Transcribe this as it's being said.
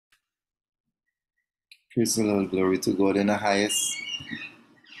Praise the Lord, glory to God in the highest.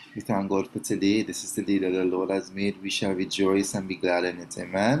 We thank God for today. This is the day that the Lord has made. We shall rejoice and be glad in it.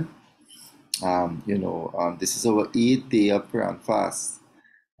 Amen. This is our 8th day of prayer and fast.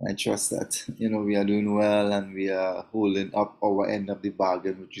 I trust that, we are doing well and we are holding up our end of the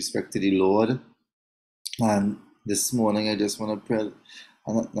bargain with respect to the Lord. And this morning, I just want to pray.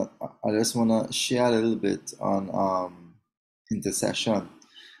 I just want to share a little bit on intercession.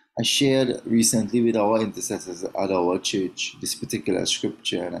 I shared recently with our intercessors at our church this particular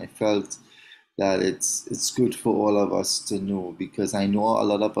scripture, and I felt that it's good for all of us to know, because I know a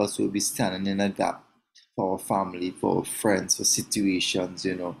lot of us will be standing in a gap for our family, for our friends, for situations,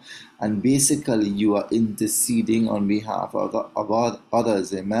 and basically you are interceding on behalf of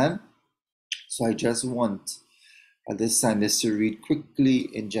others, amen? So I just want at this time just to read quickly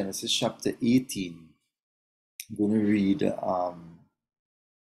in Genesis chapter 18. I'm going to read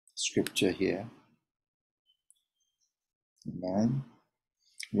scripture here. Amen.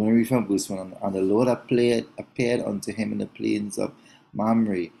 I'm going to read from verse 1. And the Lord appeared unto him in the plains of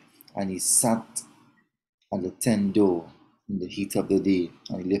Mamre, and he sat at the tent door in the heat of the day.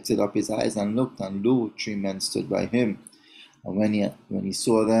 And he lifted up his eyes and looked, and lo, 3 men stood by him. And when he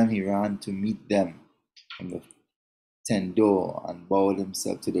saw them, he ran to meet them from the tent door and bowed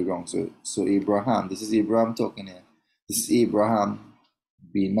himself to the ground. So Abraham, this is Abraham talking here. This is Abraham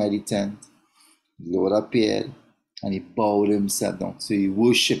being by the tent. The Lord appeared and he bowed himself down. So he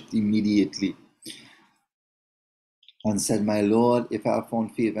worshipped immediately and said, My Lord, if I have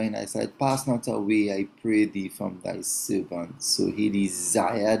found favor in thy sight, pass not away, I pray thee, from thy servant. So he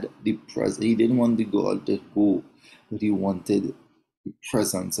desired the presence. He didn't want the God to go, but he wanted the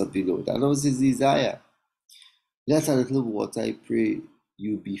presence of the Lord. That was his desire. Let a little water, I pray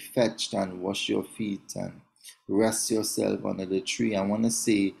you, be fetched, and wash your feet and rest yourself under the tree. I want to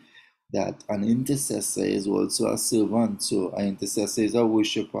say that an intercessor is also a servant. So an intercessor is a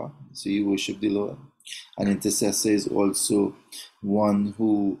worshiper. So you worship the Lord. An intercessor is also one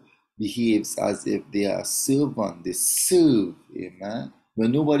who behaves as if they are a servant. They serve. Amen.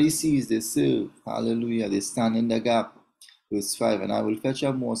 When nobody sees, they serve. Hallelujah. They stand in the gap. Verse 5. And I will fetch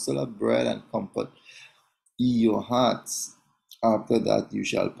a morsel of bread and comfort ye your hearts. After that you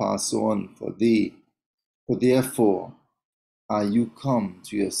shall pass on. For therefore are you come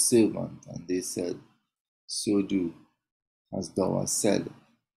to your servant? And they said, So do as thou hast said.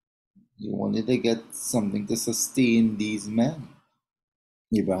 You wanted to get something to sustain these men.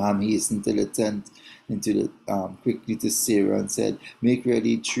 Abraham hastened to the tent, quickly to Sarah, and said, Make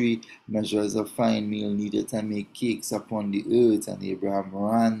ready 3 measures of fine meal kneaded, and make cakes upon the earth. And Abraham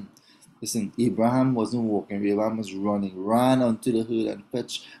ran. Listen, Abraham wasn't walking, Abraham was running. Ran unto the herd and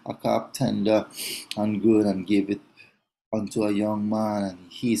fetched a calf tender and good, and gave it unto a young man,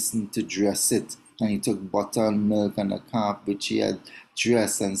 and he hastened to dress it. And he took butter and milk and a calf which he had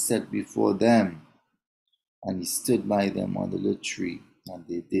dressed, and set before them. And he stood by them under the tree, and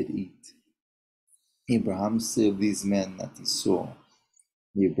they did eat. Abraham served these men that he saw.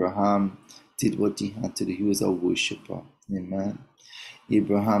 Abraham did what he had to do. He was a worshiper. Amen.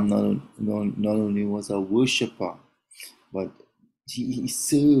 Abraham not only was a worshiper, but he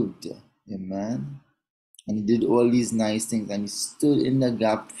served. Amen. And he did all these nice things, and he stood in the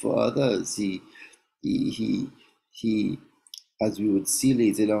gap for others. He as we would see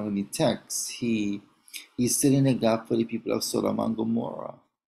later on in the text, he stood in the gap for the people of Sodom and Gomorrah.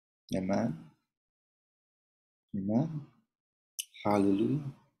 Amen. Amen. Hallelujah.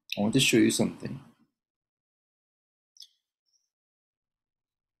 I want to show you something.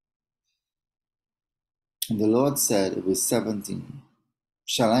 And the Lord said, verse 17,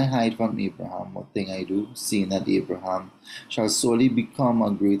 Shall I hide from Abraham what thing I do, seeing that Abraham shall surely become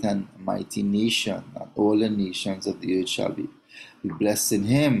a great and mighty nation, and all the nations of the earth shall be blessed in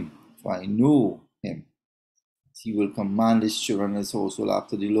him, for I know him. He will command his children and his household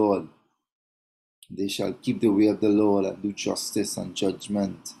after the Lord. They shall keep the way of the Lord, and do justice and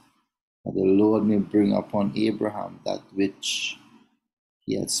judgment, that the Lord may bring upon Abraham that which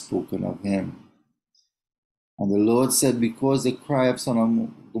he had spoken of him. And the Lord said, Because the cry of Sodom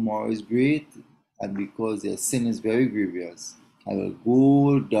and Gomorrah is great, and because their sin is very grievous, I will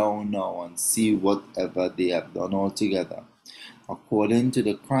go down now and see whatever they have done altogether, according to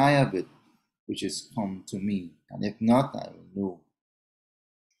the cry of it, which is come to me. And if not, I will know.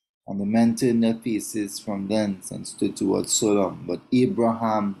 And the men turned their faces from thence and stood towards Sodom. But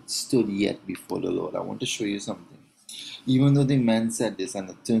Abraham stood yet before the Lord. I want to show you something. Even though the men said this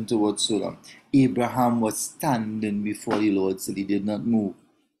and turned towards Sodom, Abraham was standing before the Lord, so he did not move.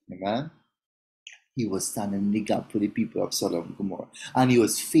 Amen? He was standing in the gap for the people of Sodom and Gomorrah. And he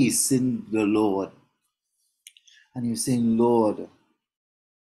was facing the Lord. And you're saying, Lord,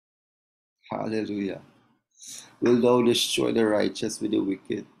 hallelujah, will thou destroy the righteous with the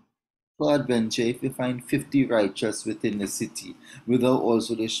wicked? Peradventure, if you find 50 righteous within the city, will thou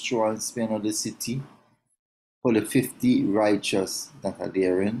also destroy and spend on the city for the 50 righteous that are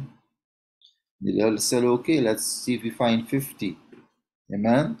therein? The Lord said, okay, let's see if we find 50.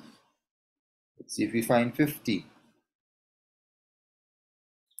 Amen? Let's see if we find 50.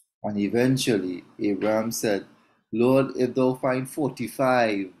 And eventually, Abraham said, Lord, if thou find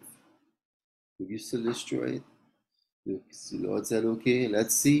 45, will you still destroy it? The Lord said, okay,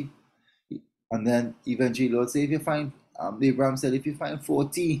 let's see. And then eventually, Lord said, if you find, Abraham said, if you find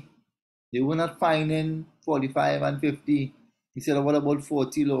 40, they were not finding 45 and 50. He said, what about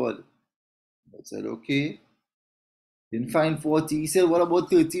 40, Lord? Lord said, okay. Didn't find 40. He said, what about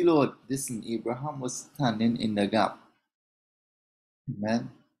 30, Lord? Listen, Abraham was standing in the gap. Amen.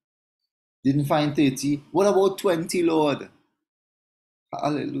 Didn't find 30. What about 20, Lord?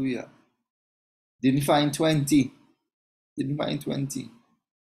 Hallelujah. Didn't find 20. Didn't find 20.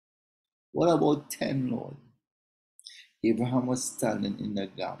 What about 10, Lord? Abraham was standing in the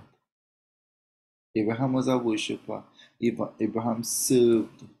gap. Abraham was a worshiper. Abraham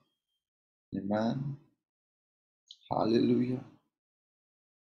served. Amen. Hallelujah.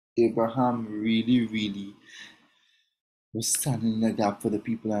 Abraham really was standing in the gap for the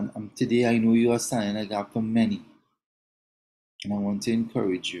people. And today I know you are standing in the gap for many. And I want to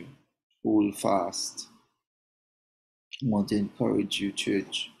encourage you. Hold fast. I want to encourage you,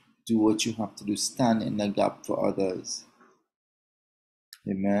 church. Do what you have to do. Stand in the gap for others.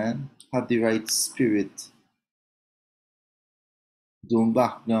 Amen. Have the right spirit. Don't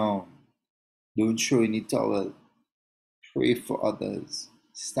back down. Don't throw in the towel. Pray for others.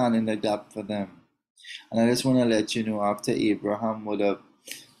 Stand in the gap for them. And I just want to let you know, after Abraham would have,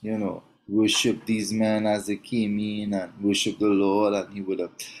 worshipped these men as they came in and worshiped the Lord, and he would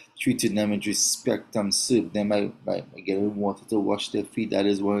have treated them with respect and served them by getting water to wash their feet. That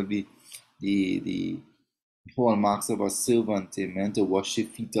is one of the hallmarks of a servant, amen, to wash the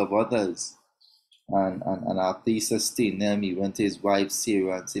feet of others. And after he sustained them, he went to his wife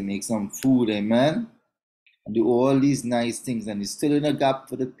Sarah and said, make some food, amen, and do all these nice things. And he's still in a gap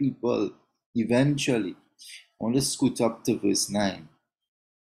for the people. Eventually, I want to scoot up to verse 9.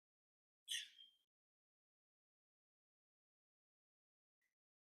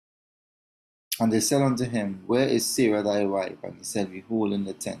 And they said unto him, where is Sarah thy wife? And he said, behold, in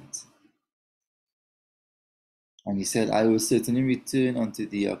the tent. And he said, I will certainly return unto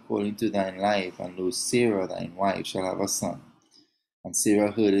thee according to thine life, and lo, Sarah thine wife shall have a son. And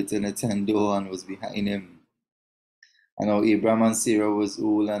Sarah heard it in the tent door and was behind him. And now Abraham and Sarah was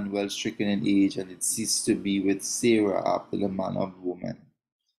old and well stricken in age, and it ceased to be with Sarah after the manner of woman.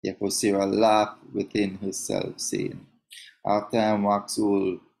 Therefore Sarah laughed within herself, saying, after I am waxed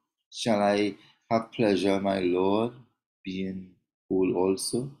old, shall I have pleasure, my Lord, being old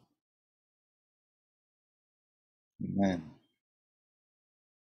also? Amen.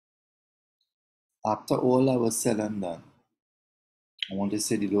 After all that was said and done, I want to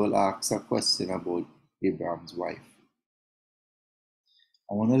say the Lord asks a question about Abraham's wife.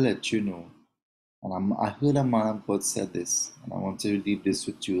 I want to let you know, and I heard a man of God said this, and I want to leave this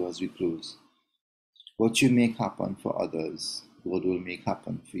with you as we close. What you make happen for others, God will make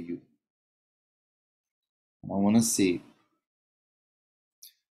happen for you. And I want to say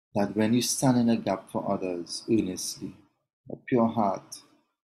that when you stand in a gap for others earnestly, a pure heart,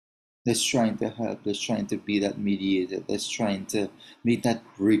 that's trying to help, that's trying to be that mediator, that's trying to make that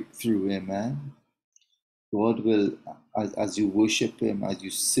breakthrough, amen. God will, as you worship Him, as you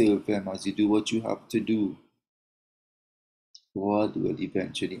serve Him, as you do what you have to do, God will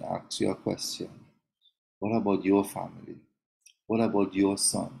eventually ask you a question. What about your family? What about your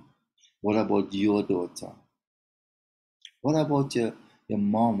son? What about your daughter? What about your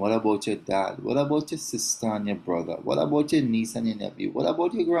mom? What about your dad? What about your sister and your brother? What about your niece and your nephew? What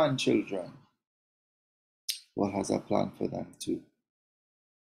about your grandchildren? God has a plan for them too.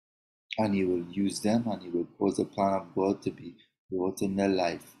 And He will use them, and He will cause the plan of God to be brought in their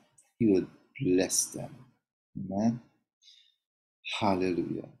life. He will bless them. Amen.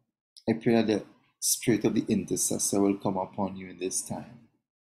 Hallelujah. I pray that the spirit of the intercessor will come upon you in this time,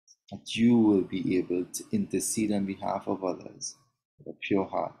 that you will be able to intercede on behalf of others with a pure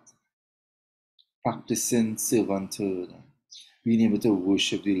heart, practicing servanthood, being able to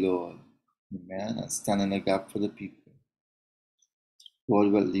worship the Lord, amen, and stand in the gap for the people.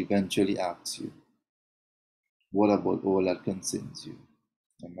 God will eventually ask you, what about all that concerns you?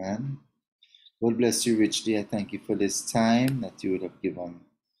 Amen. God bless you richly. I thank you for this time that you would have given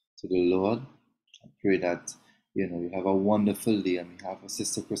to the Lord. I pray that You have a wonderful day, and we have a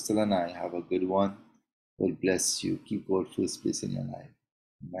Sister Crystal and I have a good one. God bless you. Keep God first place in your life.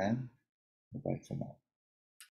 Amen. Bye for now.